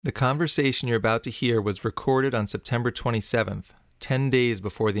The conversation you're about to hear was recorded on September 27th, 10 days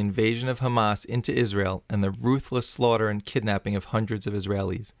before the invasion of Hamas into Israel and the ruthless slaughter and kidnapping of hundreds of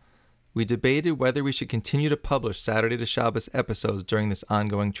Israelis. We debated whether we should continue to publish Saturday to Shabbos episodes during this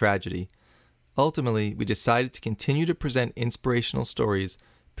ongoing tragedy. Ultimately, we decided to continue to present inspirational stories,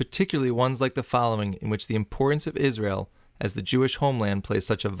 particularly ones like the following in which the importance of Israel as the Jewish homeland plays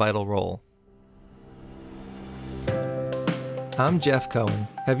such a vital role. I'm Jeff Cohen.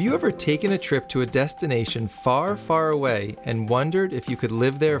 Have you ever taken a trip to a destination far, far away and wondered if you could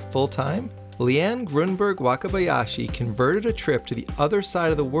live there full-time? Liane Wakabayashi converted a trip to the other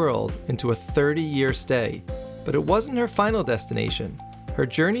side of the world into a 30-year stay. But it wasn't her final destination. Her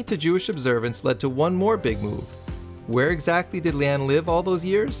journey to Jewish observance led to one more big move. Where exactly did Liane live all those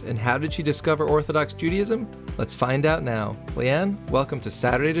years, and how did she discover Orthodox Judaism? Let's find out now. Liane, welcome to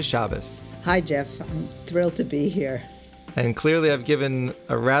Saturday to Shabbos. Hi, Jeff. I'm thrilled to be here. And clearly I've given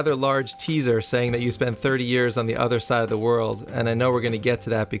a rather large teaser saying that you spent 30 years on the other side of the world. And I know we're going to get to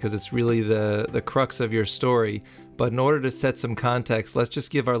that because it's really the crux of your story. But in order to set some context, let's just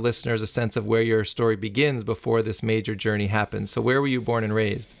give our listeners a sense of where your story begins before this major journey happens. So where were you born and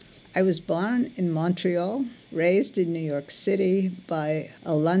raised? I was born in Montreal, raised in New York City by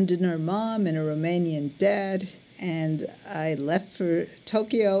a Londoner mom and a Romanian dad. And I left for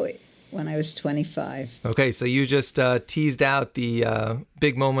Tokyo when I was 25. Okay, so you just teased out the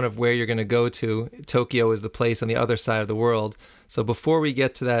big moment of where you're going to go to. Tokyo is the place on the other side of the world. So before we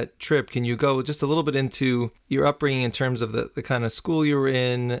get to that trip, can you go just a little bit into your upbringing in terms of the kind of school you were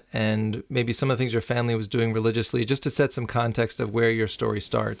in and maybe some of the things your family was doing religiously, just to set some context of where your story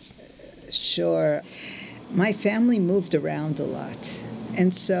starts? Sure. My family moved around a lot.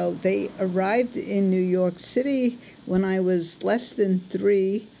 And so they arrived in New York City when I was less than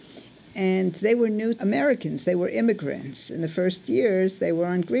 3. And they were new Americans. They were immigrants. In the first years, they were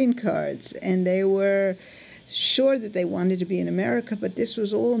on green cards. And they were sure that they wanted to be in America, but this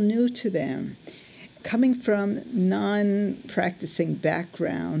was all new to them. Coming from non-practicing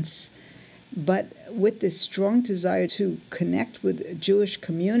backgrounds, but with this strong desire to connect with Jewish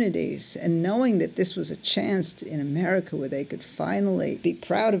communities and knowing that this was a chance in America where they could finally be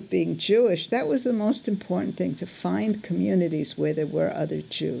proud of being Jewish, that was the most important thing, to find communities where there were other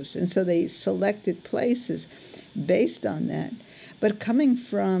Jews. And so they selected places based on that. But coming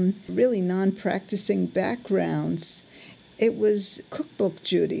from really non-practicing backgrounds, it was cookbook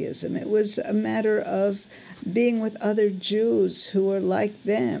Judaism. It was a matter of being with other Jews who were like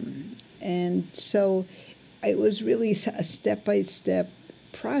them. And so it was really a step-by-step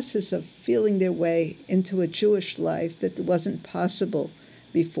process of feeling their way into a Jewish life that wasn't possible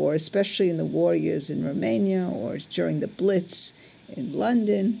before, especially in the war years in Romania or during the Blitz in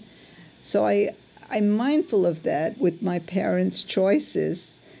London. So I'm mindful of that with my parents'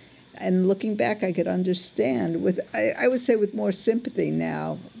 choices. And looking back, I could understand, I would say with more sympathy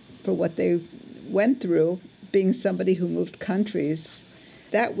now for what they went through, being somebody who moved countries.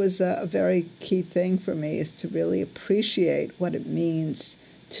 That was a very key thing for me, is to really appreciate what it means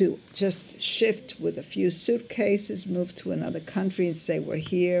to just shift with a few suitcases, move to another country and say, we're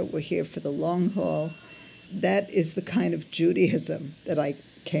here for the long haul. That is the kind of Judaism that I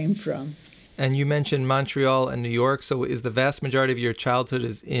came from. And you mentioned Montreal and New York. So is the vast majority of your childhood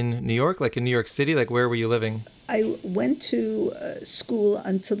is in New York, like in New York City? Like where were you living? I went to school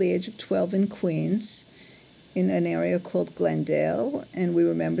until the age of 12 in Queens, in an area called Glendale, and we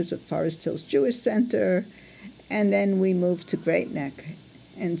were members of Forest Hills Jewish Center, and then we moved to Great Neck.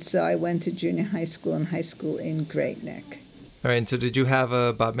 And so I went to junior high school and high school in Great Neck. All right, and so did you have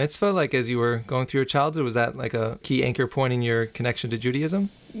a bat mitzvah, like as you were going through your childhood? Was that like a key anchor point in your connection to Judaism?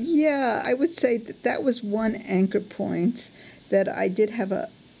 Yeah, I would say that was one anchor point, that I did have a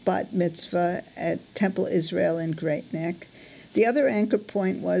bat mitzvah at Temple Israel in Great Neck. The other anchor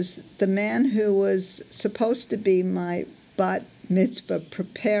point was the man who was supposed to be my bat mitzvah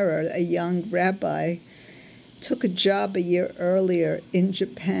preparer, a young rabbi, took a job a year earlier in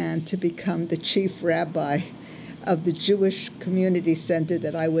Japan to become the chief rabbi of the Jewish community center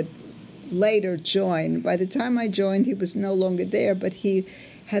that I would later join. By the time I joined, he was no longer there, but he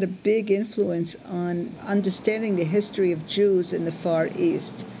had a big influence on understanding the history of Jews in the Far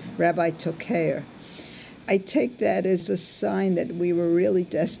East, Rabbi Tokayer. I take that as a sign that we were really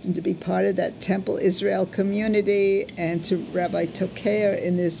destined to be part of that Temple Israel community and to Rabbi Tokayer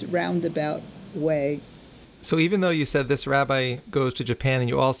in this roundabout way. So even though you said this rabbi goes to Japan, and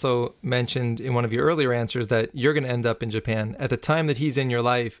you also mentioned in one of your earlier answers that you're going to end up in Japan, at the time that he's in your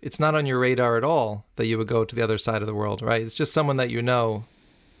life, it's not on your radar at all that you would go to the other side of the world, right? It's just someone that you know.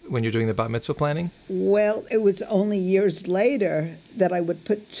 when you're doing the bat mitzvah planning? Well, it was only years later that I would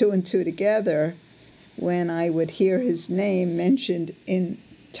put two and two together when I would hear his name mentioned in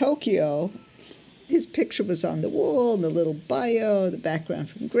Tokyo. His picture was on the wall, the little bio, the background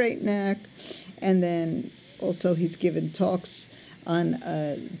from Great Neck, and then also he's given talks on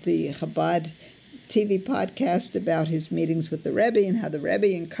the Chabad TV podcast about his meetings with the Rebbe and how the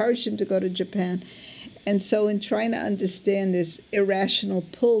Rebbe encouraged him to go to Japan. And so in trying to understand this irrational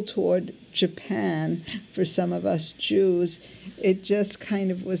pull toward Japan for some of us Jews, it just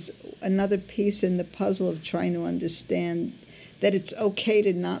kind of was another piece in the puzzle of trying to understand that it's okay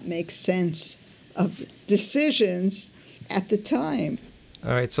to not make sense of decisions at the time.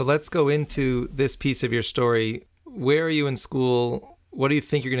 All right, so let's go into this piece of your story. Where are you in school? What do you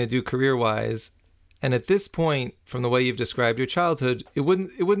think you're going to do career-wise? And at this point, from the way you've described your childhood, it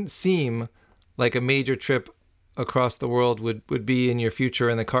wouldn't seem like a major trip across the world would be in your future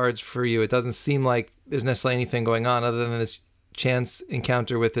in the cards for you. It doesn't seem like there's necessarily anything going on other than this chance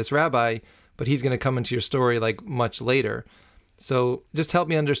encounter with this rabbi, but he's going to come into your story like much later. So just help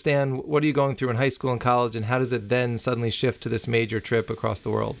me understand, what are you going through in high school and college, and how does it then suddenly shift to this major trip across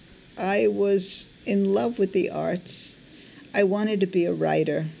the world? I was in love with the arts. I wanted to be a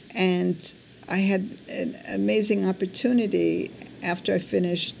writer, and I had an amazing opportunity after I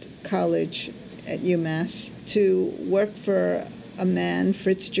finished college at UMass to work for a man,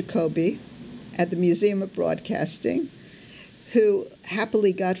 Fritz Jacoby, at the Museum of Broadcasting, who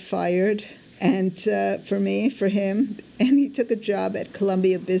happily got fired, and for him, and he took a job at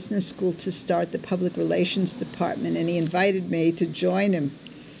Columbia Business School to start the public relations department, and he invited me to join him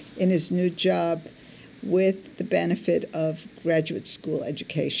in his new job with the benefit of graduate school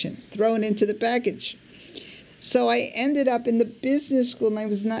education thrown into the package. So I ended up in the business school, and I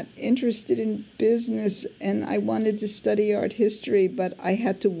was not interested in business, and I wanted to study art history, but I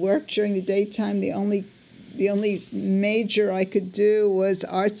had to work during the daytime. The only major I could do was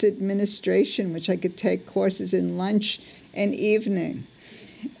arts administration, which I could take courses in lunch and evening.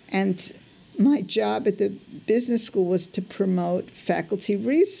 And my job at the business school was to promote faculty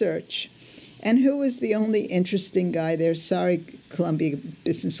research. And who was the only interesting guy there? Sorry, Columbia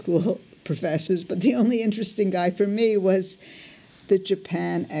Business School professors, but the only interesting guy for me was the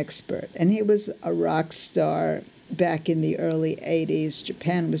Japan expert. And he was a rock star back in the early 80s.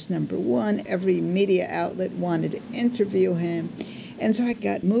 Japan was number one. Every media outlet wanted to interview him. And so I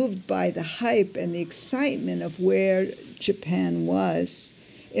got moved by the hype and the excitement of where Japan was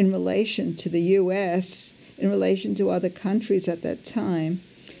in relation to the U.S., in relation to other countries at that time.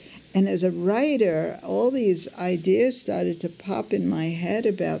 And as a writer, all these ideas started to pop in my head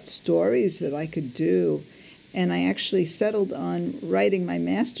about stories that I could do. And I actually settled on writing my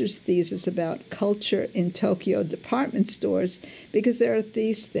master's thesis about culture in Tokyo department stores, because there are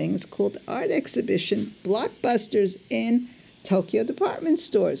these things called art exhibition blockbusters in Tokyo department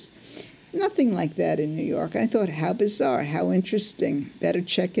stores. Nothing like that in New York. I thought, how bizarre, how interesting, better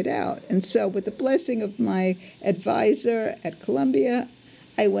check it out. And so with the blessing of my advisor at Columbia,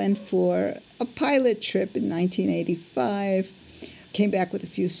 I went for a pilot trip in 1985, came back with a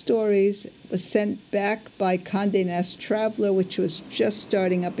few stories, was sent back by Condé Nast Traveler, which was just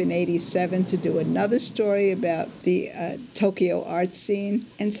starting up in 87, to do another story about the Tokyo art scene.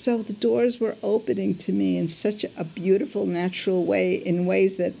 And so the doors were opening to me in such a beautiful, natural way, in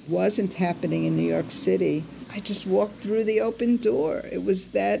ways that wasn't happening in New York City. I just walked through the open door. It was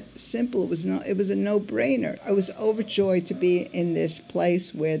that simple. It was a no-brainer. I was overjoyed to be in this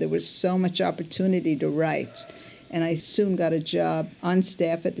place where there was so much opportunity to write. And I soon got a job on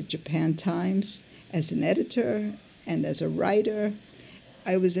staff at the Japan Times as an editor and as a writer.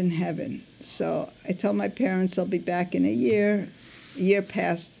 I was in heaven. So I told my parents I'll be back in a year. A year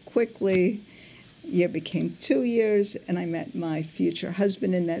passed quickly. A year became 2 years, and I met my future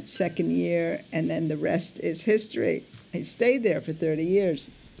husband in that second year, and then the rest is history. I stayed there for 30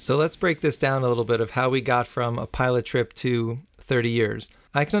 years. So let's break this down a little bit of how we got from a pilot trip to 30 years.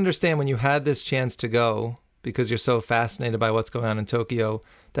 I can understand when you had this chance to go, because you're so fascinated by what's going on in Tokyo,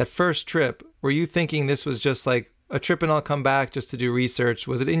 that first trip, were you thinking this was just like a trip and I'll come back just to do research?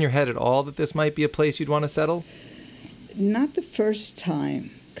 Was it in your head at all that this might be a place you'd want to settle? Not the first time,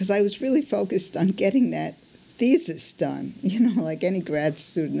 because I was really focused on getting that thesis done. You know, like any grad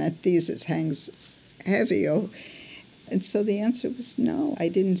student, that thesis hangs heavy. And so the answer was no. I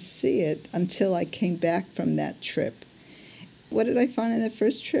didn't see it until I came back from that trip. What did I find on that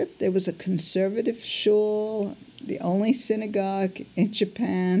first trip? There was a conservative shul, the only synagogue in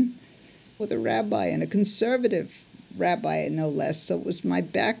Japan, with a rabbi, and a conservative rabbi, no less. So it was my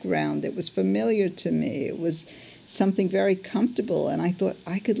background. It was familiar to me. It was something very comfortable. And I thought,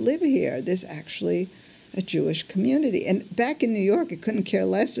 I could live here. There's actually a Jewish community. And back in New York, I couldn't care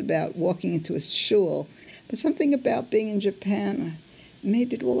less about walking into a shul. But something about being in Japan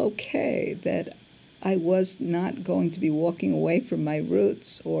made it all okay, that I was not going to be walking away from my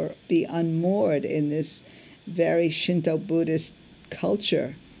roots or be unmoored in this very Shinto Buddhist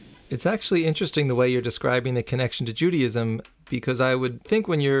culture. It's actually interesting the way you're describing the connection to Judaism, because I would think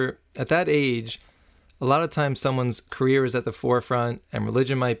when you're at that age, a lot of times someone's career is at the forefront and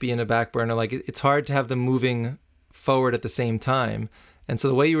religion might be in a back burner. Like it's hard to have them moving forward at the same time. And so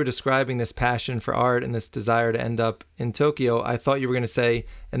the way you were describing this passion for art and this desire to end up in Tokyo, I thought you were going to say,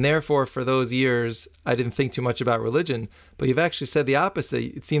 and therefore for those years, I didn't think too much about religion. But you've actually said the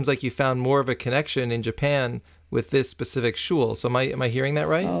opposite. It seems like you found more of a connection in Japan with this specific shul. So am I hearing that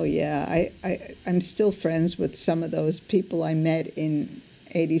right? Oh, yeah. I'm still friends with some of those people I met in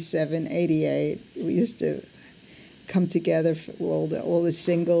 87, 88. We used to come together for all the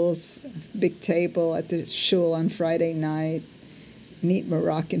singles, big table at the shul on Friday night, and eat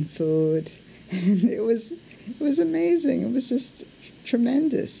Moroccan food. And it was amazing. It was just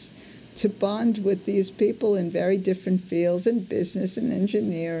tremendous to bond with these people in very different fields, in business and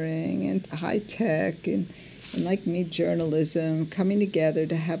engineering and high tech and like me, journalism, coming together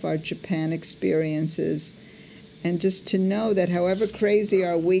to have our Japan experiences. And just to know that however crazy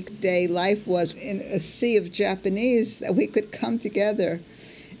our weekday life was in a sea of Japanese, that we could come together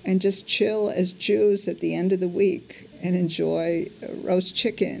and just chill as Jews at the end of the week and enjoy roast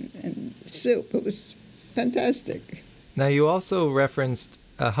chicken and soup. It was fantastic. Now, you also referenced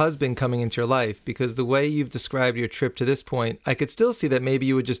a husband coming into your life, because the way you've described your trip to this point, I could still see that maybe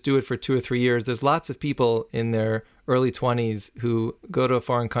you would just do it for 2 or 3 years. There's lots of people in their early 20s who go to a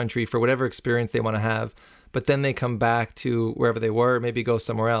foreign country for whatever experience they want to have, but then they come back to wherever they were, maybe go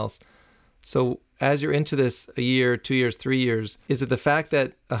somewhere else. So as you're into this a year, 2 years, 3 years, is it the fact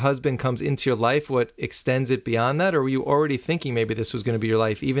that a husband comes into your life what extends it beyond that? Or were you already thinking maybe this was going to be your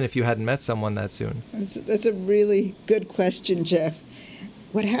life, even if you hadn't met someone that soon? That's a really good question, Jeff.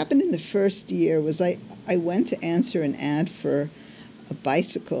 What happened in the first year was I went to answer an ad for a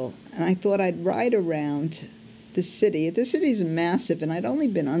bicycle, and I thought I'd ride around the city. The city's massive, and I'd only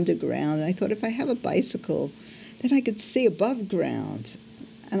been underground, and I thought if I have a bicycle, then I could see above ground.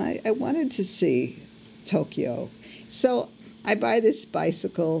 And I wanted to see Tokyo. So I buy this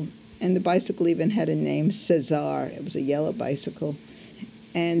bicycle, and the bicycle even had a name, Cesar. It was a yellow bicycle.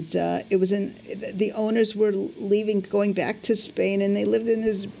 And the owners were leaving, going back to Spain, and they lived in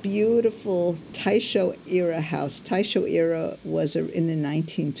this beautiful Taisho era house. Taisho era was in the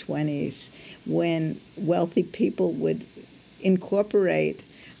 1920s, when wealthy people would incorporate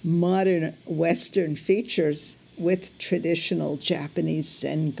modern Western features with traditional Japanese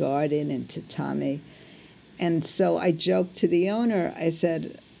Zen garden and tatami. And so I joked to the owner, I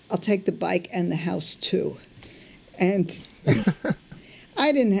said, I'll take the bike and the house too. And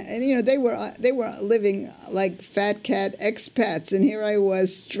I didn't, and they were living like fat cat expats, and here I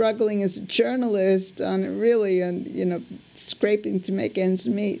was struggling as a journalist and scraping to make ends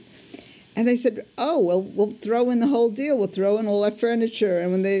meet. And they said, "Oh, well, we'll throw in the whole deal. We'll throw in all our furniture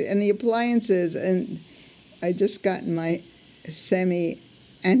and the appliances." And I just gotten my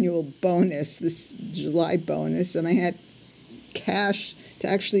semi-annual bonus, this July bonus, and I had cash to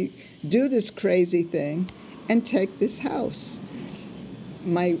actually do this crazy thing and take this house.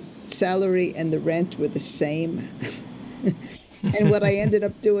 My salary and the rent were the same. And what I ended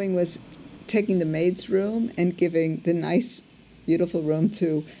up doing was taking the maid's room and giving the nice, beautiful room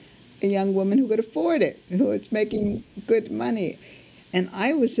to a young woman who could afford it, who was making good money. And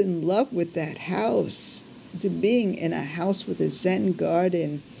I was in love with that house, to being in a house with a Zen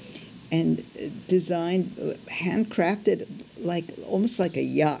garden and designed, handcrafted, almost like a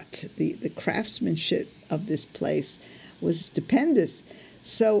yacht. The craftsmanship of this place was stupendous.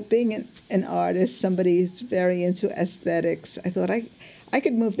 So being an artist, somebody who's very into aesthetics, I thought I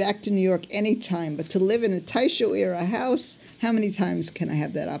could move back to New York anytime, but to live in a Taisho era house, how many times can I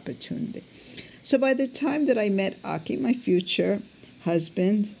have that opportunity? So by the time that I met Aki, my future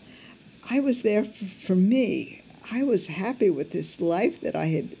husband, I was there for me. I was happy with this life that I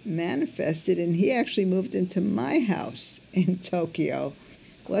had manifested, and he actually moved into my house in Tokyo.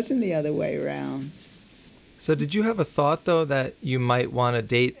 It wasn't the other way around. So did you have a thought, though, that you might want to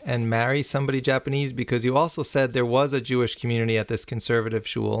date and marry somebody Japanese? Because you also said there was a Jewish community at this conservative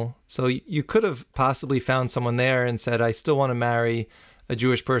shul. So you could have possibly found someone there and said, I still want to marry a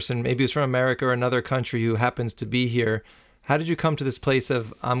Jewish person. Maybe it's from America or another country who happens to be here. How did you come to this place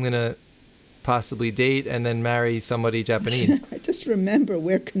of, I'm going to possibly date and then marry somebody Japanese. I just remember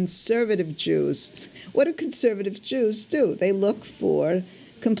we're conservative Jews. What do conservative Jews do? They look for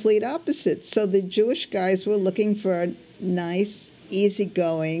complete opposites. So the Jewish guys were looking for nice,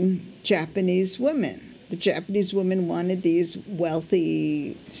 easygoing Japanese women. The Japanese women wanted these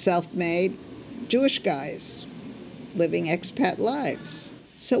wealthy, self-made Jewish guys living expat lives.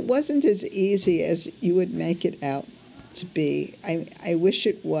 So it wasn't as easy as you would make it out to be. I wish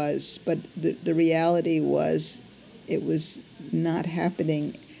it was, but the reality was it was not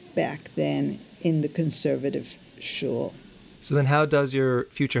happening back then in the conservative shul. So then how does your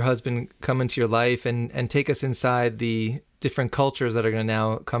future husband come into your life and take us inside the different cultures that are going to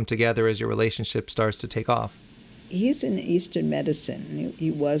now come together as your relationship starts to take off? He's in Eastern medicine.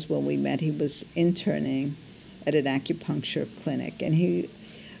 He was when we met. He was interning at an acupuncture clinic, and he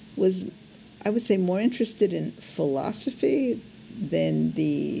was, I would say, more interested in philosophy than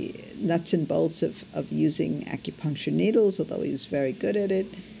the nuts and bolts of using acupuncture needles, although he was very good at it.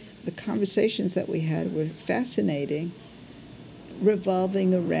 The conversations that we had were fascinating,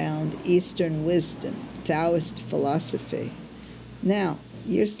 revolving around Eastern wisdom, Taoist philosophy. Now,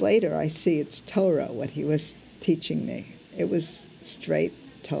 years later, I see it's Torah, what he was teaching me. It was straight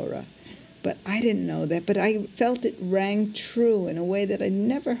Torah. But I didn't know that, but I felt it rang true in a way that I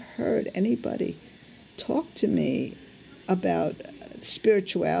never heard anybody talk to me about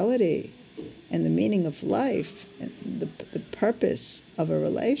spirituality and the meaning of life and the purpose of a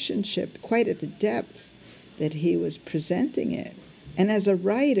relationship quite at the depth that he was presenting it. And as a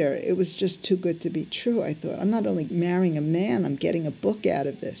writer, it was just too good to be true. I thought, I'm not only marrying a man, I'm getting a book out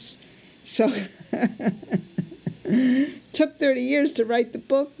of this. So took 30 years to write the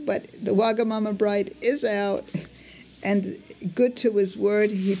book, but the Wagamama Bride is out. And good to his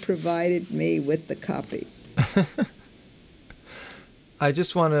word, he provided me with the copy. I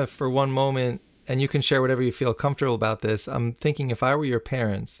just want to, for one moment, and you can share whatever you feel comfortable about this, I'm thinking if I were your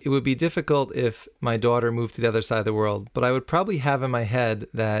parents, it would be difficult if my daughter moved to the other side of the world, but I would probably have in my head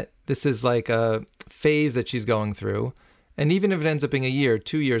that this is like a phase that she's going through. And even if it ends up being a year,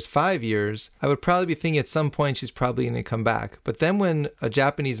 2 years, 5 years, I would probably be thinking at some point she's probably going to come back. But then when a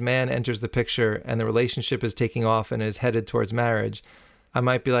Japanese man enters the picture and the relationship is taking off and is headed towards marriage, I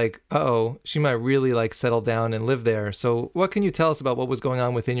might be like, uh-oh, she might really like settle down and live there. So what can you tell us about what was going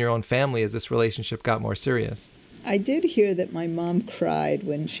on within your own family as this relationship got more serious? I did hear that my mom cried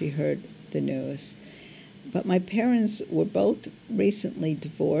when she heard the news. But my parents were both recently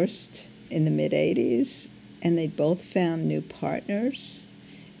divorced in the mid-'80s, and they'd both found new partners.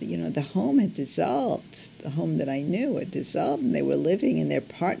 You know, the home had dissolved. The home that I knew had dissolved, and they were living in their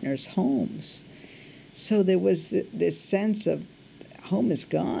partners' homes. So there was this sense of home is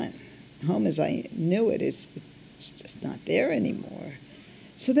gone. Home as I knew it is just not there anymore.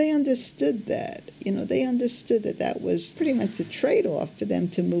 So they understood that. You know, they understood that that was pretty much the trade-off for them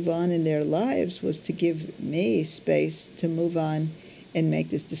to move on in their lives, was to give me space to move on and make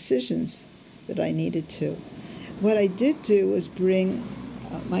these decisions that I needed to. What I did do was bring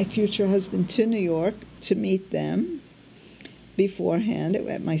my future husband to New York to meet them beforehand.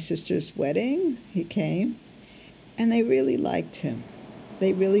 At my sister's wedding, he came, and they really liked him.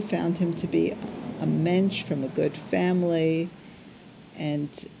 They really found him to be a mensch from a good family,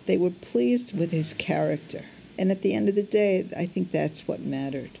 and they were pleased with his character. And at the end of the day, I think that's what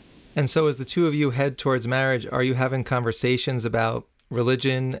mattered. And so as the two of you head towards marriage, are you having conversations about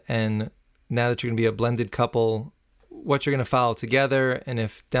religion and now that you're going to be a blended couple, what you're going to follow together, and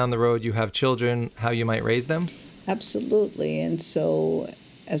if down the road you have children, how you might raise them? Absolutely. And so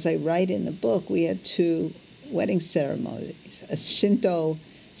as I write in the book, we had two wedding ceremonies, a Shinto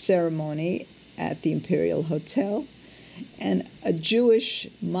ceremony at the Imperial Hotel and a Jewish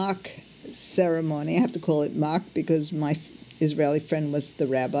mock ceremony. I have to call it mock because my Israeli friend was the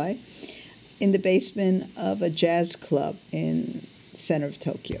rabbi, in the basement of a jazz club in the center of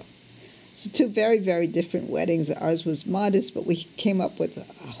Tokyo. So two very, very different weddings. Ours was modest, but we came up with a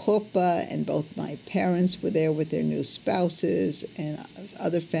chuppah, and both my parents were there with their new spouses, and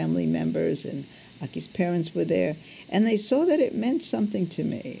other family members, and Aki's parents were there. And they saw that it meant something to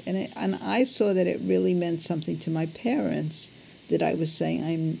me. And I saw that it really meant something to my parents, that I was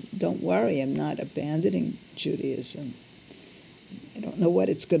saying, don't worry, I'm not abandoning Judaism. I don't know what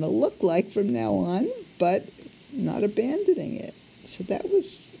it's going to look like from now on, but not abandoning it. So that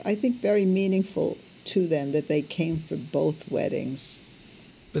was, I think, very meaningful to them that they came for both weddings.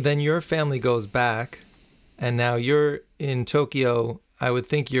 But then your family goes back, and now you're in Tokyo I would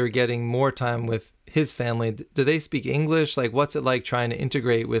think you're getting more time with his family. Do they speak English? Like, what's it like trying to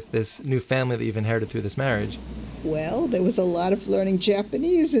integrate with this new family that you've inherited through this marriage? Well, there was a lot of learning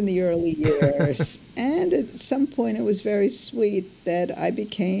Japanese in the early years. And at some point, it was very sweet that I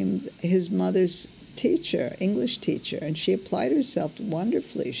became his mother's teacher, English teacher, and she applied herself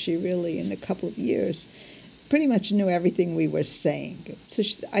wonderfully. She really, in a couple of years, pretty much knew everything we were saying. So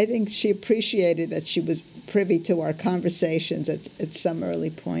I think she appreciated that she was privy to our conversations at some early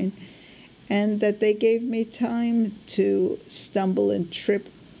point, and that they gave me time to stumble and trip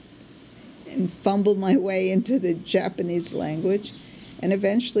and fumble my way into the Japanese language and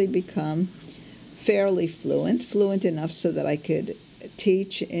eventually become fairly fluent enough so that I could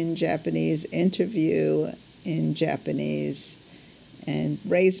teach in Japanese, interview in Japanese, and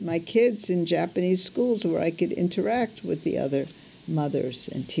raise my kids in Japanese schools where I could interact with the other mothers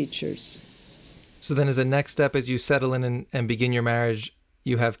and teachers. So then as a next step, as you settle in and begin your marriage,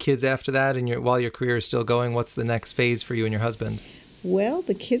 you have kids after that, and while your career is still going, what's the next phase for you and your husband? Well,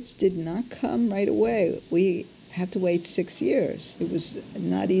 the kids did not come right away. We had to wait 6 years. It was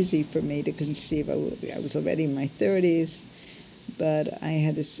not easy for me to conceive. I was already in my 30s, but I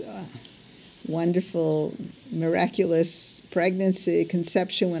had this wonderful, miraculous pregnancy,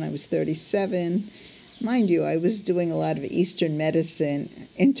 conception when I was 37. Mind you, I was doing a lot of Eastern medicine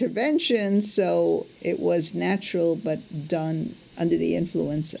intervention, so it was natural but done under the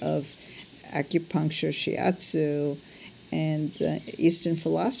influence of acupuncture, shiatsu, and Eastern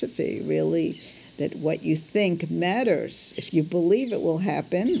philosophy, really, that what you think matters. If you believe it will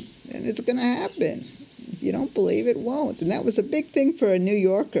happen, then it's going to happen. If you don't believe it, won't. And that was a big thing for a New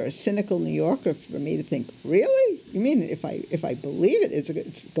Yorker, a cynical New Yorker, for me to think, really? You mean if I believe it,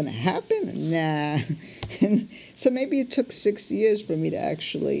 it's going to happen? Nah. And so maybe it took 6 years for me to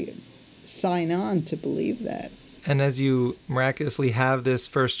actually sign on to believe that. And as you miraculously have this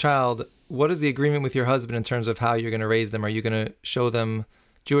first child, what is the agreement with your husband in terms of how you're going to raise them? Are you going to show them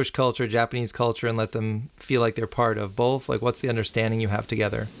Jewish culture, Japanese culture, and let them feel like they're part of both? Like, what's the understanding you have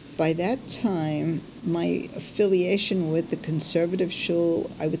together? By that time, my affiliation with the conservative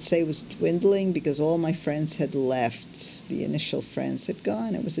shul, I would say, was dwindling because all my friends had left. The initial friends had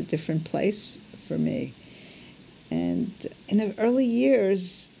gone. It was a different place for me. And in the early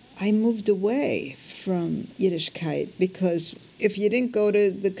years, I moved away from Yiddishkeit because if you didn't go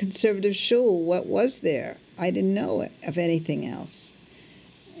to the conservative shul, what was there? I didn't know of anything else.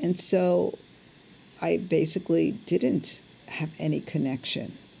 And so I basically didn't have any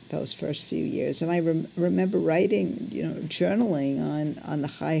connection those first few years. And I remember writing, journaling on the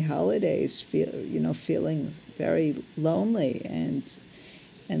high holidays, feeling very lonely and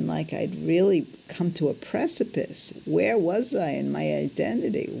like I'd really come to a precipice. Where was I in my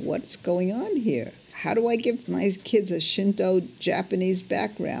identity? What's going on here? How do I give my kids a Shinto Japanese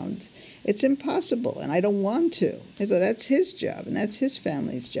background? It's impossible, and I don't want to. I thought that's his job, and that's his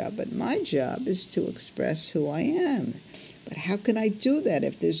family's job, but my job is to express who I am. But how can I do that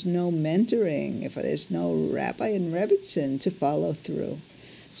if there's no mentoring, if there's no rabbi and rebbitzin to follow through?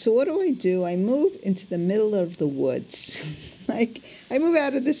 So what do? I move into the middle of the woods. Like, I move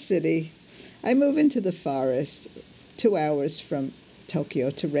out of the city. I move into the forest 2 hours from Tokyo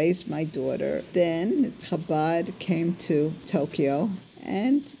to raise my daughter. Then Chabad came to Tokyo,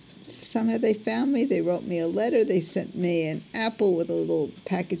 and somehow they found me. They wrote me a letter. They sent me an apple with a little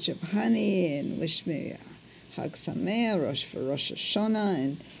package of honey and wished me Hag Sameach, for Rosh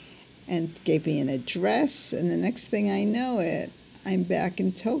Hashanah, and gave me an address. And the next thing I know I'm back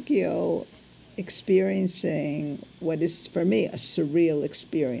in Tokyo experiencing what is, for me, a surreal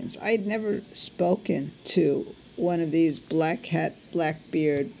experience. I'd never spoken to one of these black hat, black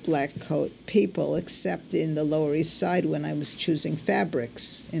beard, black coat people except in the Lower East Side when I was choosing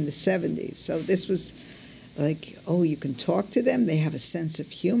fabrics in the 70s. So this was like, oh, you can talk to them. They have a sense of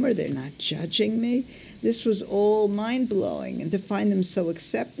humor. They're not judging me. This was all mind-blowing. And to find them so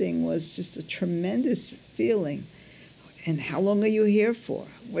accepting was just a tremendous feeling. And how long are you here for?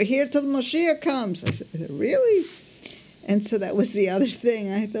 We're here till the Moshiach comes. I said, really? And so that was the other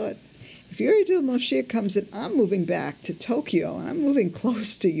thing. I thought, if you're here till the Moshiach comes, then I'm moving back to Tokyo. I'm moving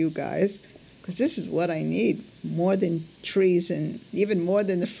close to you guys because this is what I need more than trees and even more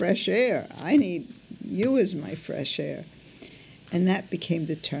than the fresh air. I need you as my fresh air. And that became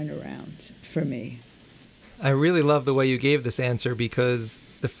the turnaround for me. I really love the way you gave this answer because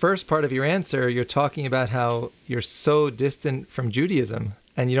the first part of your answer, you're talking about how you're so distant from Judaism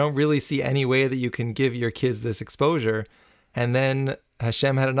and you don't really see any way that you can give your kids this exposure. And then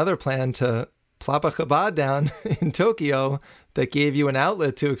Hashem had another plan to plop a Chabad down in Tokyo that gave you an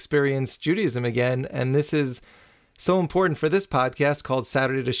outlet to experience Judaism again. And this is so important for this podcast called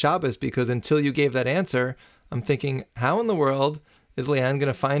Saturday to Shabbos, because until you gave that answer, I'm thinking, how in the world is Liane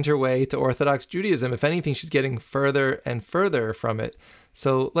going to find her way to Orthodox Judaism? If anything, she's getting further and further from it.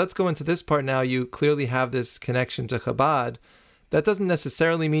 So let's go into this part now. You clearly have this connection to Chabad. That doesn't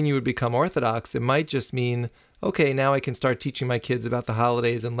necessarily mean you would become Orthodox. It might just mean, okay, now I can start teaching my kids about the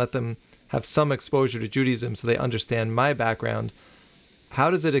holidays and let them have some exposure to Judaism so they understand my background. How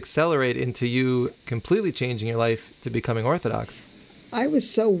does it accelerate into you completely changing your life to becoming Orthodox? I was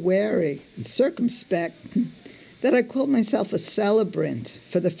so wary and circumspect that I called myself a celebrant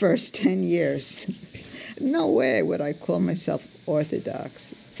for the first 10 years. No way would I call myself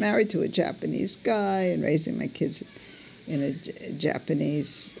Orthodox. Married to a Japanese guy and raising my kids in a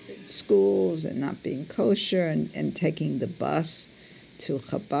Japanese schools and not being kosher and taking the bus to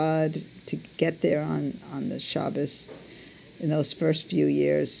Chabad to get there on the Shabbos in those first few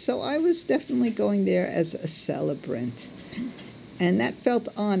years. So I was definitely going there as a celebrant. And that felt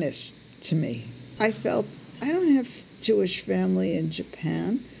honest to me. I felt, I don't have Jewish family in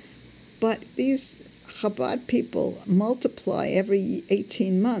Japan, but these Chabad people multiply every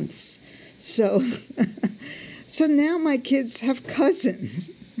 18 months. So, so now my kids have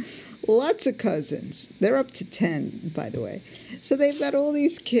cousins, lots of cousins. They're up to 10, by the way. So they've got all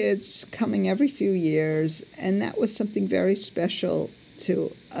these kids coming every few years, and that was something very special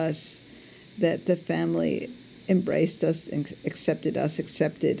to us, that the family embraced us and accepted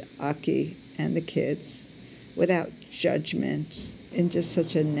Aki and the kids without judgment, in just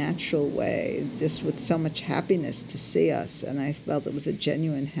such a natural way, just with so much happiness to see us. And I felt it was a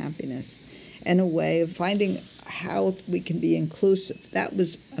genuine happiness and a way of finding how we can be inclusive. That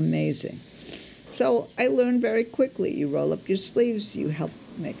was amazing. So I learned very quickly. You roll up your sleeves, you help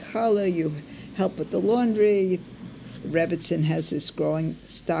make challah, you help with the laundry. Rebbitzin has this growing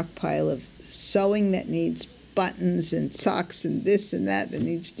stockpile of sewing that needs buttons and socks and this and that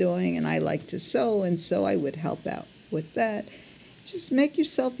needs doing, and I like to sew, and so I would help out with that. Just make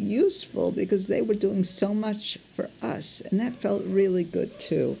yourself useful, because they were doing so much for us, and that felt really good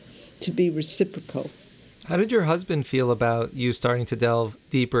too, to be reciprocal. How did your husband feel about you starting to delve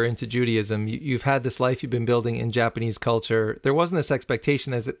deeper into Judaism? You've had this life you've been building in Japanese culture. There wasn't this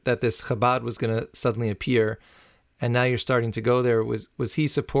expectation that this Chabad was going to suddenly appear, and now you're starting to go there. Was he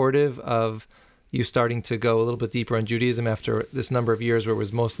supportive of you starting to go a little bit deeper on Judaism after this number of years where it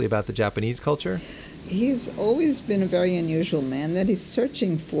was mostly about the Japanese culture? He's always been a very unusual man, that he's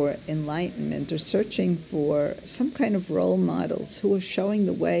searching for enlightenment or searching for some kind of role models who are showing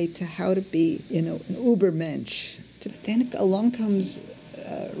the way to how to be, an Ubermensch. Then along comes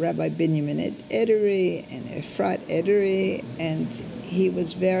Rabbi Binyamin Ederi and Efrat Ederi, and he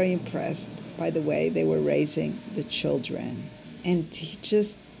was very impressed by the way they were raising the children. And he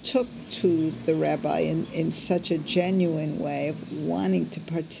just took to the rabbi in such a genuine way of wanting to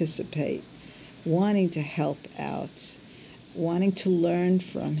participate, wanting to help out, wanting to learn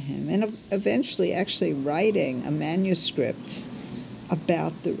from him, and eventually actually writing a manuscript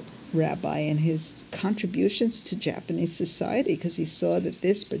about the rabbi and his contributions to Japanese society, because he saw that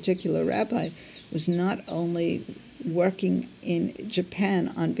this particular rabbi was not only working in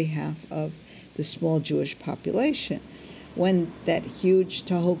Japan on behalf of the small Jewish population. When that huge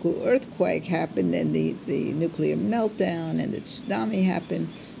Tohoku earthquake happened and the nuclear meltdown and the tsunami happened,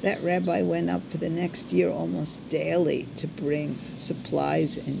 that rabbi went up for the next year almost daily to bring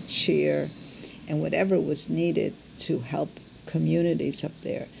supplies and cheer and whatever was needed to help communities up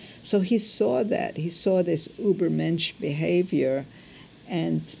there. So he saw that. He saw this Ubermensch behavior,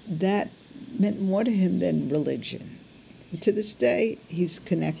 and that meant more to him than religion. And to this day, he's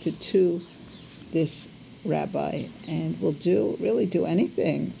connected to this rabbi and will really do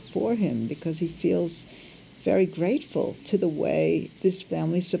anything for him, because he feels very grateful to the way this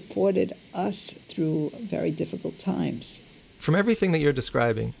family supported us through very difficult times. From everything that you're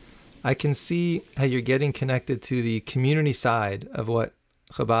describing, I can see how you're getting connected to the community side of what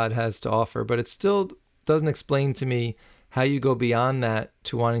Chabad has to offer, but it still doesn't explain to me how you go beyond that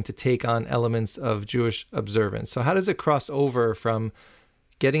to wanting to take on elements of Jewish observance. So how does it cross over from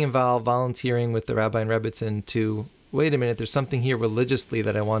getting involved, volunteering with the rabbi and rebbitzin to, wait a minute, there's something here religiously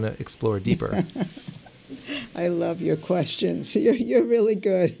that I want to explore deeper? I love your questions. You're really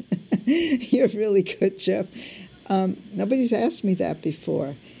good. You're really good, Jeff. Nobody's asked me that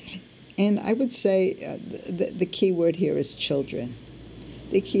before. And I would say the key word here is children.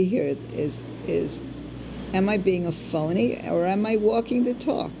 The key here is, am I being a phony or am I walking the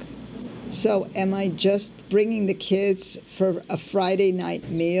talk? So am I just bringing the kids for a Friday night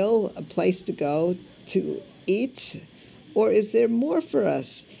meal, a place to go to eat? Or is there more for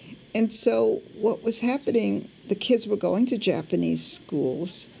us? And so what was happening, the kids were going to Japanese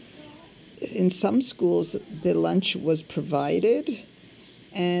schools. In some schools, the lunch was provided,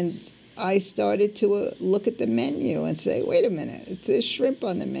 and I started to look at the menu and say, wait a minute, there's shrimp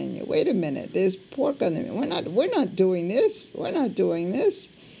on the menu. Wait a minute, there's pork on the menu. We're not doing this. We're not doing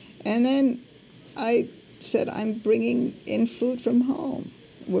this. And then I said, I'm bringing in food from home.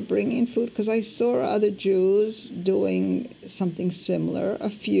 We're bringing in food because I saw other Jews doing something similar. A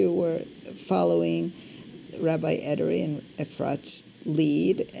few were following Rabbi Edery and Efrat's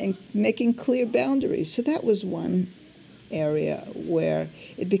lead and making clear boundaries. So that was one area where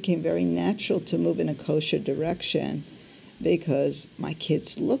it became very natural to move in a kosher direction because my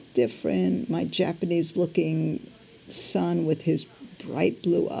kids looked different. My Japanese-looking son with his bright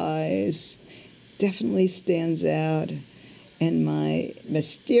blue eyes definitely stands out. And my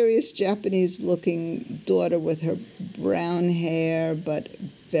mysterious Japanese-looking daughter with her brown hair, but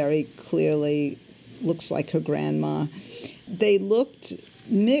very clearly looks like her grandma. They looked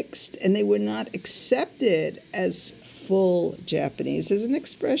mixed, and they were not accepted as full Japanese as an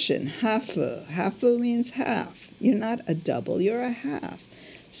expression. Hafu. Hafu means half. You're not a double, you're a half.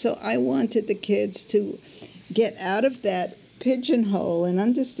 So I wanted the kids to get out of that pigeonhole and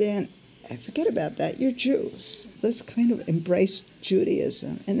understand, forget about that, you're Jews. Let's kind of embrace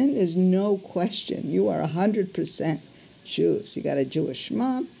Judaism. And then there's no question, you are 100% Jews. You got a Jewish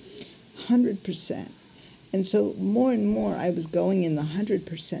mom, 100%. And so more and more I was going in the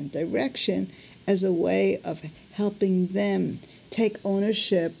 100% direction as a way of helping them take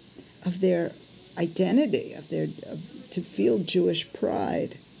ownership of their identity, to feel Jewish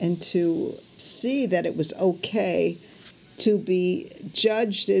pride, and to see that it was okay to be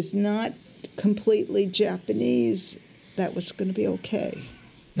judged as not completely Japanese. That was going to be okay.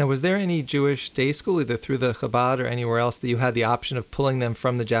 Now, was there any Jewish day school, either through the Chabad or anywhere else, that you had the option of pulling them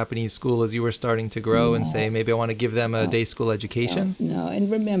from the Japanese school as you were starting to grow and say, maybe I want to give them a day school education? No, and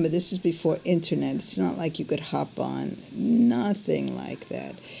remember, this is before internet. It's not like you could hop on. Nothing like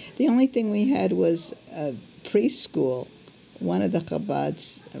that. The only thing we had was a preschool. One of the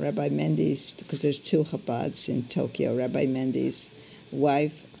Chabads, Rabbi Mendy's, because there's two Chabads in Tokyo, Rabbi Mendy's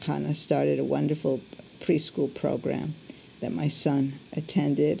wife, Hannah, started a wonderful preschool program that my son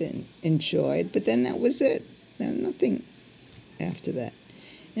attended and enjoyed. But then that was it. There was nothing after that.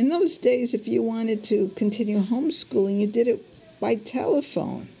 In those days, if you wanted to continue homeschooling, you did it by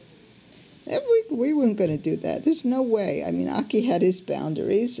telephone. We weren't going to do that. There's no way. I mean, Aki had his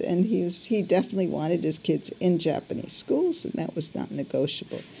boundaries, and he definitely wanted his kids in Japanese schools, and that was not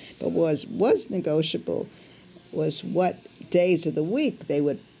negotiable. But was negotiable was what days of the week they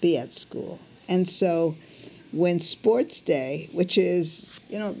would be at school. And so when Sports Day, which is,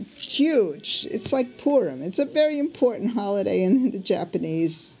 huge, it's like Purim. It's a very important holiday in the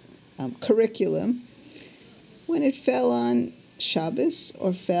Japanese curriculum. When it fell on Shabbos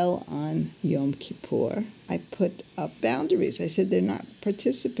or fell on Yom Kippur, I put up boundaries. I said they're not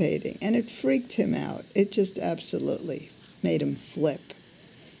participating. And it freaked him out. It just absolutely made him flip.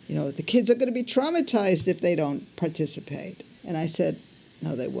 The kids are going to be traumatized if they don't participate. And I said,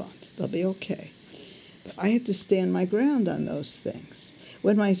 no, they won't. They'll be okay. But I had to stand my ground on those things.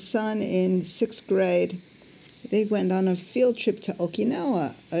 When my son in 6th grade, they went on a field trip to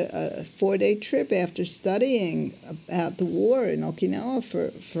Okinawa, a 4-day trip after studying about the war in Okinawa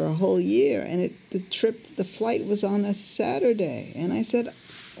for a whole year. And the flight was on a Saturday. And I said,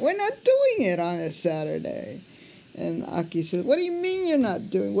 we're not doing it on a Saturday. And Aki says, what do you mean you're not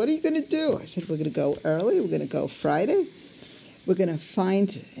doing? What are you going to do? I said, we're going to go early. We're going to go Friday. We're going to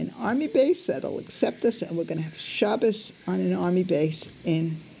find an army base that'll accept us, and we're going to have Shabbos on an army base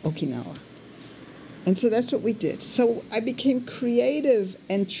in Okinawa. And so that's what we did. So I became creative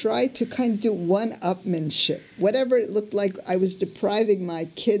and tried to kind of do one-upmanship. Whatever it looked like I was depriving my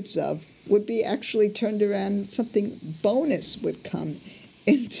kids of would be actually turned around. Something bonus would come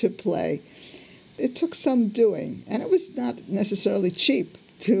into play. It took some doing, and it was not necessarily cheap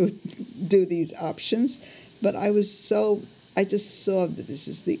to do these options, but I just saw that this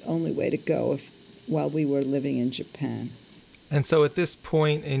is the only way to go while we were living in Japan. And so at this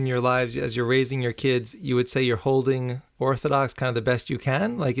point in your lives, as you're raising your kids, you would say you're holding Orthodox kind of the best you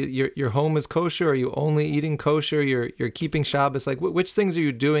can? Like your home is kosher? Are you only eating kosher? You're keeping Shabbos? Like which things are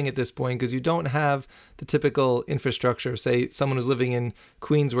you doing at this point? Because you don't have the typical infrastructure, say someone who's living in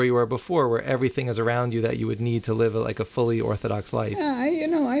Queens where you were before, where everything is around you that you would need to live a fully Orthodox life. Yeah,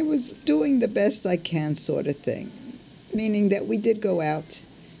 I was doing the best I can sort of thing. Meaning that we did go out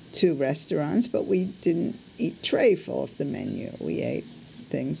to restaurants, but we didn't eat treif off the menu. We ate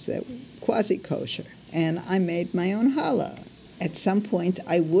things that were quasi-kosher. And I made my own challah. At some point,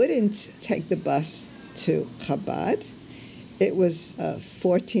 I wouldn't take the bus to Chabad. It was a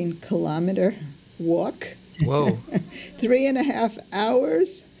 14-kilometer walk. Whoa. 3.5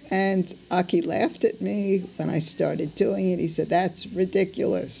 hours. And Aki laughed at me when I started doing it. He said, "That's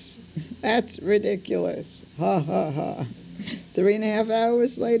ridiculous. That's ridiculous. Ha, ha, ha." 3.5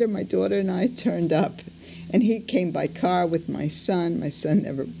 hours later, my daughter and I turned up. And he came by car with my son. My son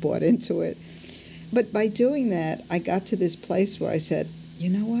never bought into it. But by doing that, I got to this place where I said, you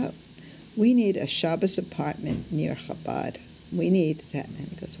know what? We need a Shabbos apartment near Chabad. We need that. And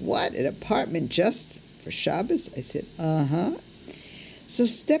he goes, what? An apartment just for Shabbos? I said, uh-huh. So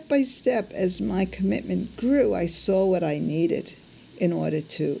step by step, as my commitment grew, I saw what I needed in order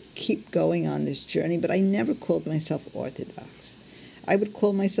to keep going on this journey. But I never called myself Orthodox. I would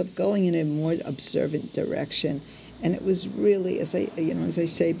call myself going in a more observant direction. And it was really, as I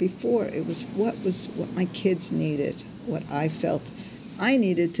say before, it was what my kids needed, what I felt I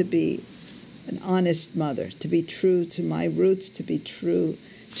needed to be an honest mother, to be true to my roots, to be true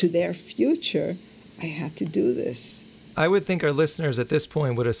to their future. I had to do this. I would think our listeners at this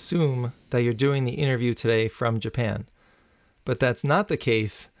point would assume that you're doing the interview today from Japan, but that's not the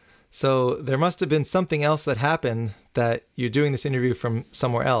case. So there must have been something else that happened that you're doing this interview from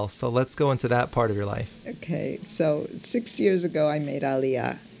somewhere else. So let's go into that part of your life. Okay, so 6 years ago I made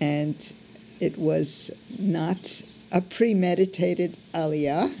Aliyah, and it was not a premeditated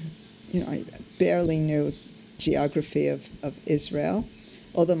Aliyah. I barely knew geography of Israel,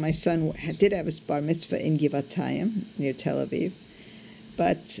 although my son did have his bar mitzvah in Givatayim, near Tel Aviv.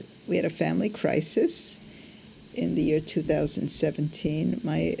 But we had a family crisis in the year 2017.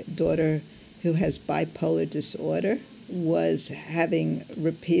 My daughter, who has bipolar disorder, was having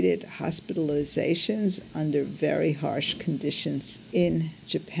repeated hospitalizations under very harsh conditions in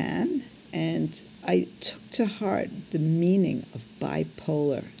Japan. And I took to heart the meaning of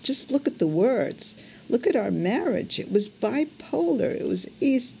bipolar. Just look at the words. Look at our marriage. It was bipolar. It was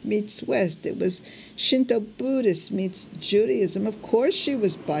East meets West. It was Shinto Buddhist meets Judaism. Of course she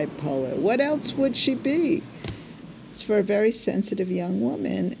was bipolar. What else would she be? For a very sensitive young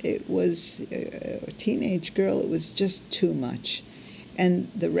woman, it was a teenage girl. It was just too much.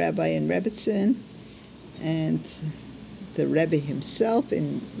 And the rabbi in Rebbetzin and the Rebbe himself,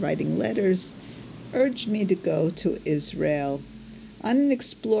 in writing letters, urged me to go to Israel on an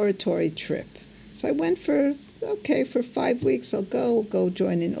exploratory trip. So I went for 5 weeks. I'll go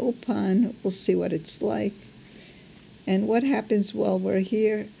join an ulpan. We'll see what it's like. And what happens while we're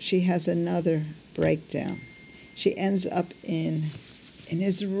here? She has another breakdown. She ends up in an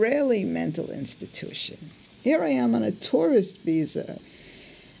Israeli mental institution. Here I am on a tourist visa.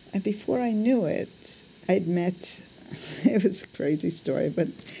 And before I knew it, I'd met, it was a crazy story, but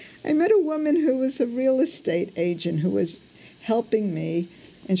I met a woman who was a real estate agent who was helping me.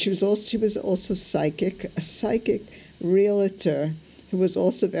 And she was also psychic, a psychic realtor who was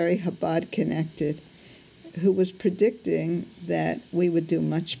also very Chabad connected, who was predicting that we would do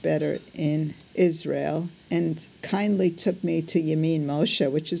much better in Israel, and kindly took me to Yamin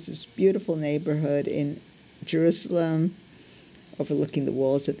Moshe, which is this beautiful neighborhood in Jerusalem, overlooking the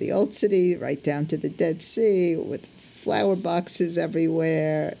walls of the Old City, right down to the Dead Sea, with flower boxes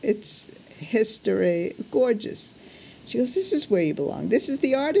everywhere. It's history, gorgeous. She goes, this is where you belong. This is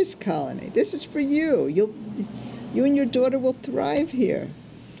the artist colony. This is for you. You and your daughter will thrive here.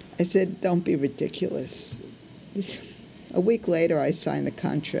 I said, don't be ridiculous. A week later, I signed the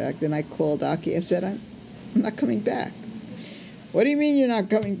contract, and I called Aki. I said, I'm not coming back. What do you mean you're not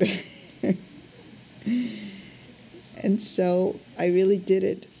coming back? And so I really did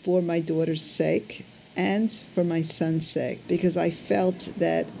it for my daughter's sake and for my son's sake, because I felt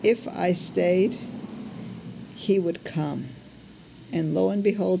that if I stayed, he would come. And lo and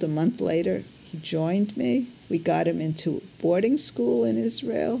behold, a month later, he joined me. We got him into boarding school in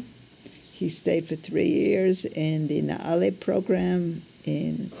Israel. He stayed for 3 years in the Na'ale program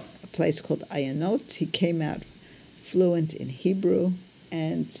in a place called Ayanot. He came out fluent in Hebrew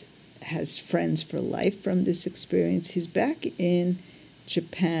and has friends for life from this experience. He's back in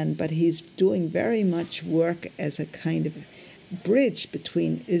Japan, but he's doing very much work as a kind of bridge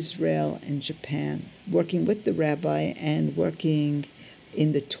between Israel and Japan, working with the rabbi and working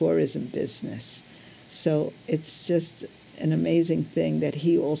in the tourism business. So it's just an amazing thing that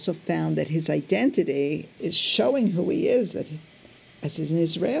he also found that his identity is showing who he is, as an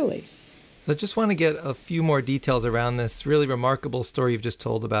Israeli. So I just want to get a few more details around this really remarkable story you've just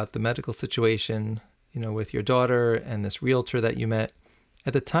told about the medical situation, with your daughter and this realtor that you met.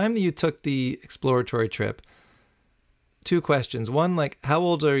 At the time that you took the exploratory trip, two questions. One, like, how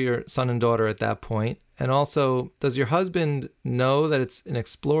old are your son and daughter at that point? And also, does your husband know that it's an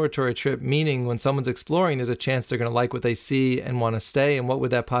exploratory trip, meaning when someone's exploring, there's a chance they're going to like what they see and want to stay? And what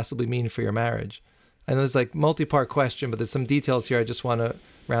would that possibly mean for your marriage? I know it's like multi-part question, but there's some details here. I just want to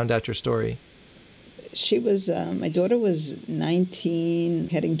round out your story. She was, my daughter was 19,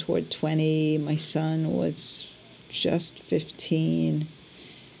 heading toward 20. My son was just 15.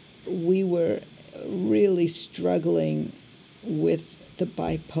 We were really struggling with the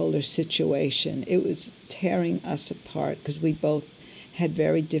bipolar situation. It was tearing us apart because we both had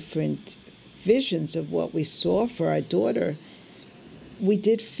very different visions of what we saw for our daughter. We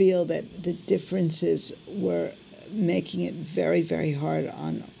did feel that the differences were making it very, very hard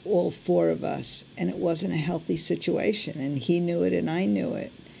on all four of us, and it wasn't a healthy situation, and he knew it and I knew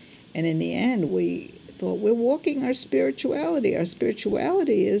it. And in the end, we thought, we're walking our spirituality. Our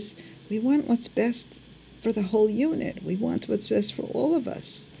spirituality is we want what's best for the whole unit. We want what's best for all of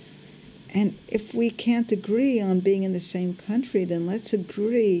us. And if we can't agree on being in the same country, then let's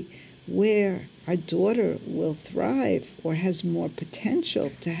agree where our daughter will thrive or has more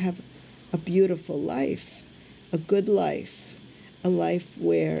potential to have a beautiful life, a good life, a life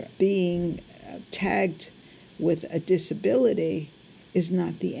where being tagged with a disability is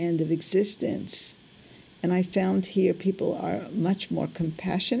not the end of existence. And I found here people are much more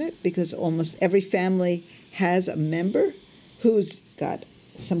compassionate because almost every family has a member who's got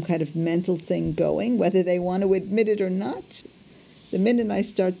some kind of mental thing going, whether they want to admit it or not. The minute I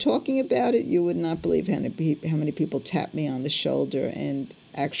start talking about it, you would not believe how many people tap me on the shoulder. And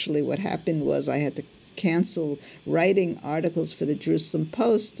actually what happened was I had to cancel writing articles for the Jerusalem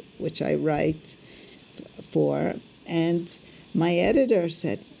Post, which I write for, and my editor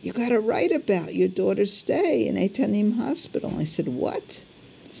said, you got to write about your daughter's stay in Eitanim Hospital. I said, what?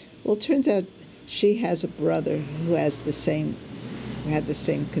 Well, it turns out she has a brother who had the same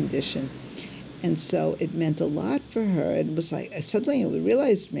condition. And so it meant a lot for her. It was like, suddenly we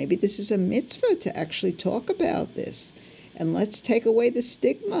realized maybe this is a mitzvah to actually talk about this. And let's take away the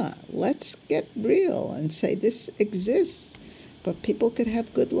stigma. Let's get real and say this exists, but people could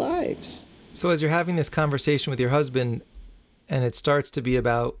have good lives. So as you're having this conversation with your husband, and it starts to be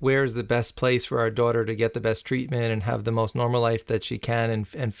about where's the best place for our daughter to get the best treatment and have the most normal life that she can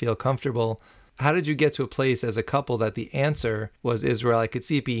and feel comfortable, how did you get to a place as a couple that the answer was Israel? I could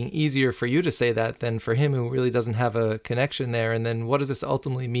see it being easier for you to say that than for him, who really doesn't have a connection there. And then what does this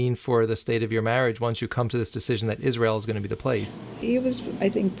ultimately mean for the state of your marriage once you come to this decision that Israel is going to be the place? He was, I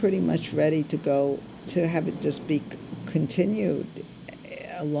think, pretty much ready to go, to have it just be continued,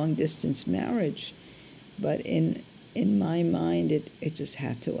 a long-distance marriage. But in my mind, it just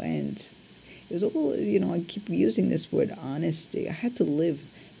had to end. It was all, I keep using this word honesty. I had to live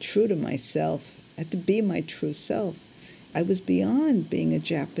true to myself. I had to be my true self. I was beyond being a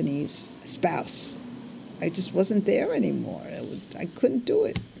Japanese spouse. I just wasn't there anymore. I couldn't do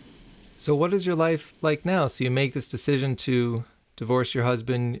it. So what is your life like now? So you make this decision to divorce your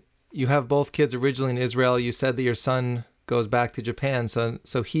husband. You have both kids originally in Israel. You said that your son goes back to Japan.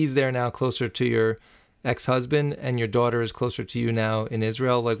 So he's there now, closer to your ex-husband, and your daughter is closer to you now in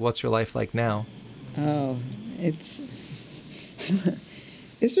Israel. Like, what's your life like now? Oh, it's...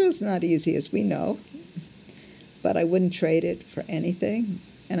 Israel's not easy, as we know, but I wouldn't trade it for anything.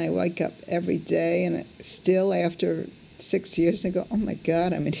 And I wake up every day, and still after 6 years, and go, oh my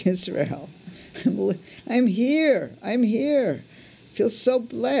God, I'm in Israel. I'm here. I feel so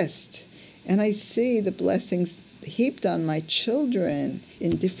blessed. And I see the blessings heaped on my children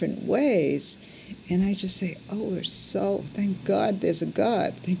in different ways. And I just say, thank God there's a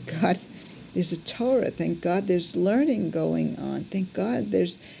God. Thank God there's a Torah. Thank God there's learning going on. Thank God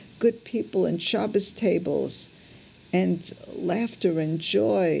there's good people and Shabbos tables and laughter and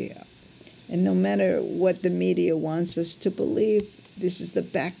joy. And no matter what the media wants us to believe, this is the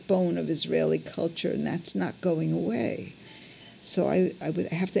backbone of Israeli culture, and that's not going away. So I would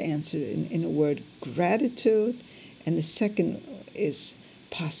have to answer in a word, gratitude. And the second is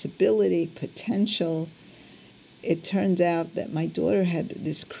possibility, potential. It turns out that my daughter had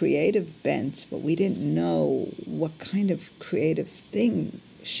this creative bent, but we didn't know what kind of creative thing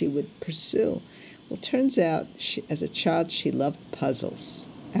she would pursue. Well, it turns out as a child, she loved puzzles,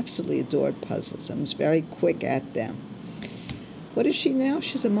 absolutely adored puzzles, and was very quick at them. What is she now?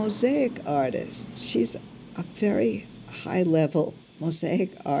 She's a mosaic artist. She's a very high-level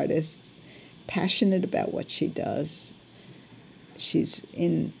mosaic artist, passionate about what she does. She's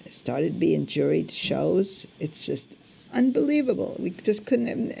started being juried shows. It's just unbelievable. We just couldn't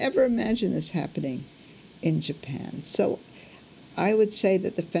have ever imagined this happening in Japan. So I would say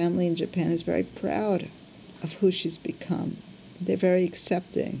that the family in Japan is very proud of who she's become. They're very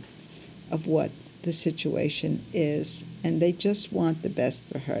accepting of what the situation is, and they just want the best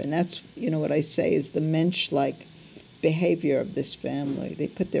for her. And that's, what I say is the mensch-like behavior of this family. They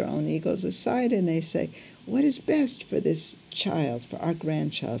put their own egos aside and they say, what is best for this child, for our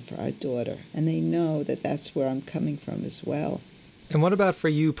grandchild, for our daughter? And they know that that's where I'm coming from as well. And what about for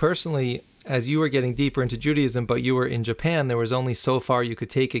you personally, as you were getting deeper into Judaism, but you were in Japan, there was only so far you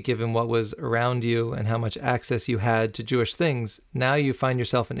could take it given what was around you and how much access you had to Jewish things. Now you find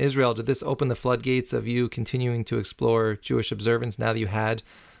yourself in Israel. Did this open the floodgates of you continuing to explore Jewish observance now that you had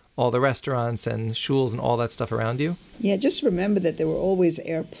all the restaurants and shuls and all that stuff around you? Yeah, just remember that there were always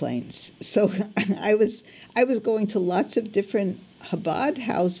airplanes. So I was going to lots of different Chabad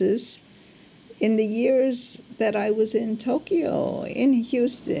houses in the years that I was in Tokyo, in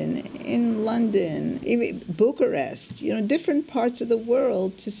Houston, in London, even Bucharest, different parts of the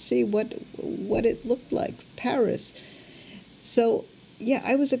world to see what it looked like, Paris. So, yeah,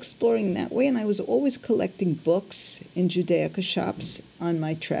 I was exploring that way, and I was always collecting books in Judaica shops on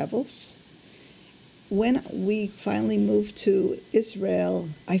my travels. When we finally moved to Israel,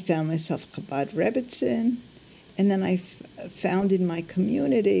 I found myself Chabad Rebbetzin, and then I found in my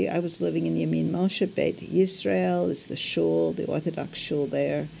community, I was living in Yamin Moshe, Beit Yisrael is the shul, the Orthodox shul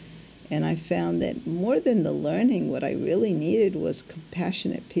there. And I found that more than the learning, what I really needed was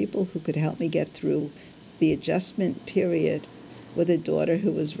compassionate people who could help me get through the adjustment period with a daughter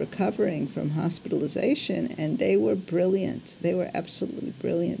who was recovering from hospitalization. And they were brilliant. They were absolutely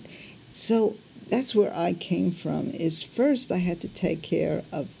brilliant. So that's where I came from, is first I had to take care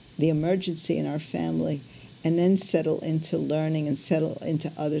of the emergency in our family, and then settle into learning and settle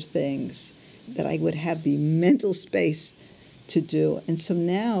into other things that I would have the mental space to do. And so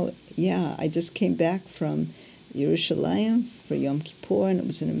now, I just came back from Yerushalayim for Yom Kippur, and it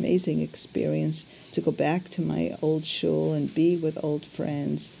was an amazing experience to go back to my old shul and be with old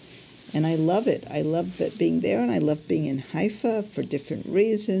friends. And I love it. I love being there, and I love being in Haifa for different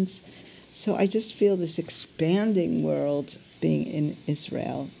reasons. So I just feel this expanding world being in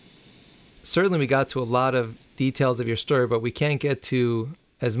Israel. Certainly we got to a lot of details of your story, but we can't get to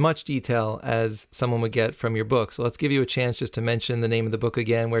as much detail as someone would get from your book. So let's give you a chance just to mention the name of the book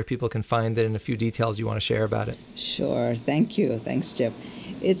again, where people can find it, and a few details you want to share about it. Sure. Thank you. Thanks, Jeff.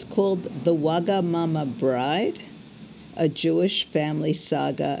 It's called The Wagamama Bride, a Jewish family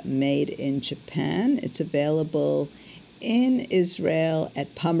saga made in Japan. It's available in Israel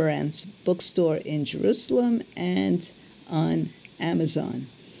at Pomerantz Bookstore in Jerusalem and on Amazon.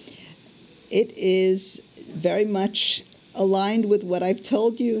 It is very much aligned with what I've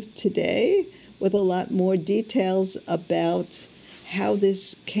told you today, with a lot more details about how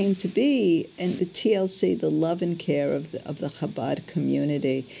this came to be and the TLC, the love and care of the Chabad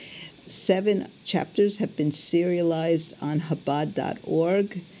community. 7 chapters have been serialized on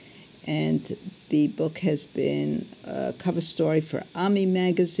Chabad.org, and the book has been a cover story for Ami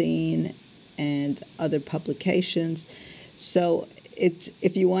magazine and other publications. So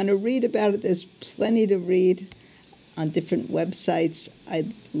if you want to read about it, there's plenty to read on different websites.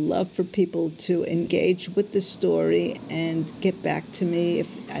 I'd love for people to engage with the story and get back to me.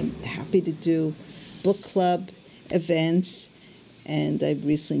 I'm happy to do book club events, and I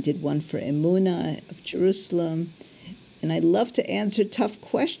recently did one for Emunah of Jerusalem. And I love to answer tough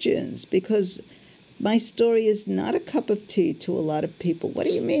questions, because my story is not a cup of tea to a lot of people. What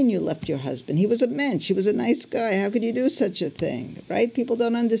do you mean you left your husband? He was a mensch. He was a nice guy. How could you do such a thing, right? People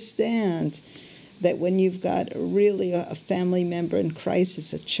don't understand that when you've got really a family member in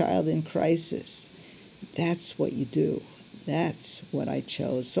crisis, a child in crisis, that's what you do. That's what I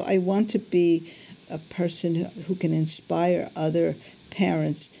chose. So I want to be a person who can inspire other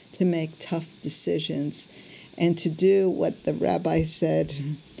parents to make tough decisions and to do what the rabbi said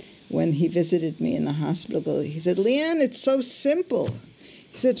when he visited me in the hospital. He said, Liane, it's so simple.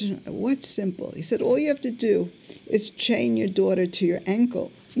 He said, what's simple? He said, all you have to do is chain your daughter to your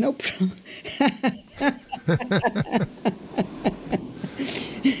ankle. No problem.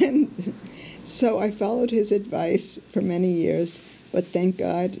 And so I followed his advice for many years, but thank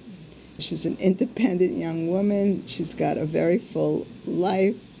God she's an independent young woman. She's got a very full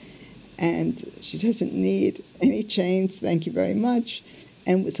life, and she doesn't need any chains. Thank you very much.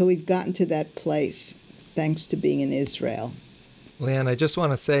 And so we've gotten to that place, thanks to being in Israel. Liane, I just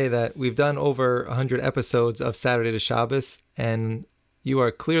want to say that we've done over 100 episodes of Saturday to Shabbos, and you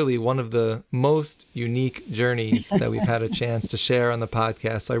are clearly one of the most unique journeys that we've had a chance to share on the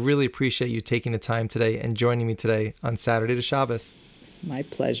podcast. So I really appreciate you taking the time today and joining me today on Saturday to Shabbos. My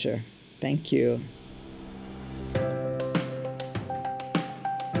pleasure. Thank you.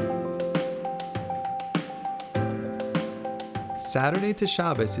 Saturday to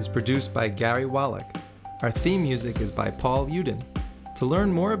Shabbos is produced by Gary Wallach. Our theme music is by Paul Uden. To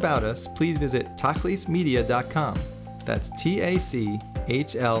learn more about us, please visit tachlismedia.com. That's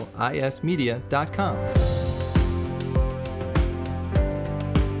TACHLIS media.com.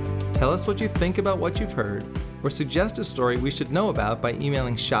 Tell us what you think about what you've heard, or suggest a story we should know about by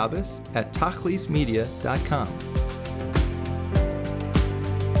emailing shabbos@tachlismedia.com.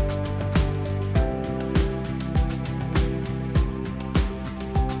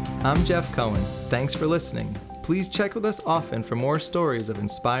 I'm Jeff Cohen. Thanks for listening. Please check with us often for more stories of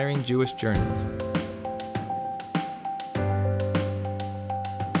inspiring Jewish journeys.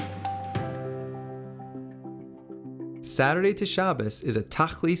 Saturday to Shabbos is a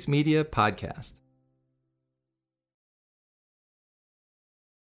Tachlis Media podcast.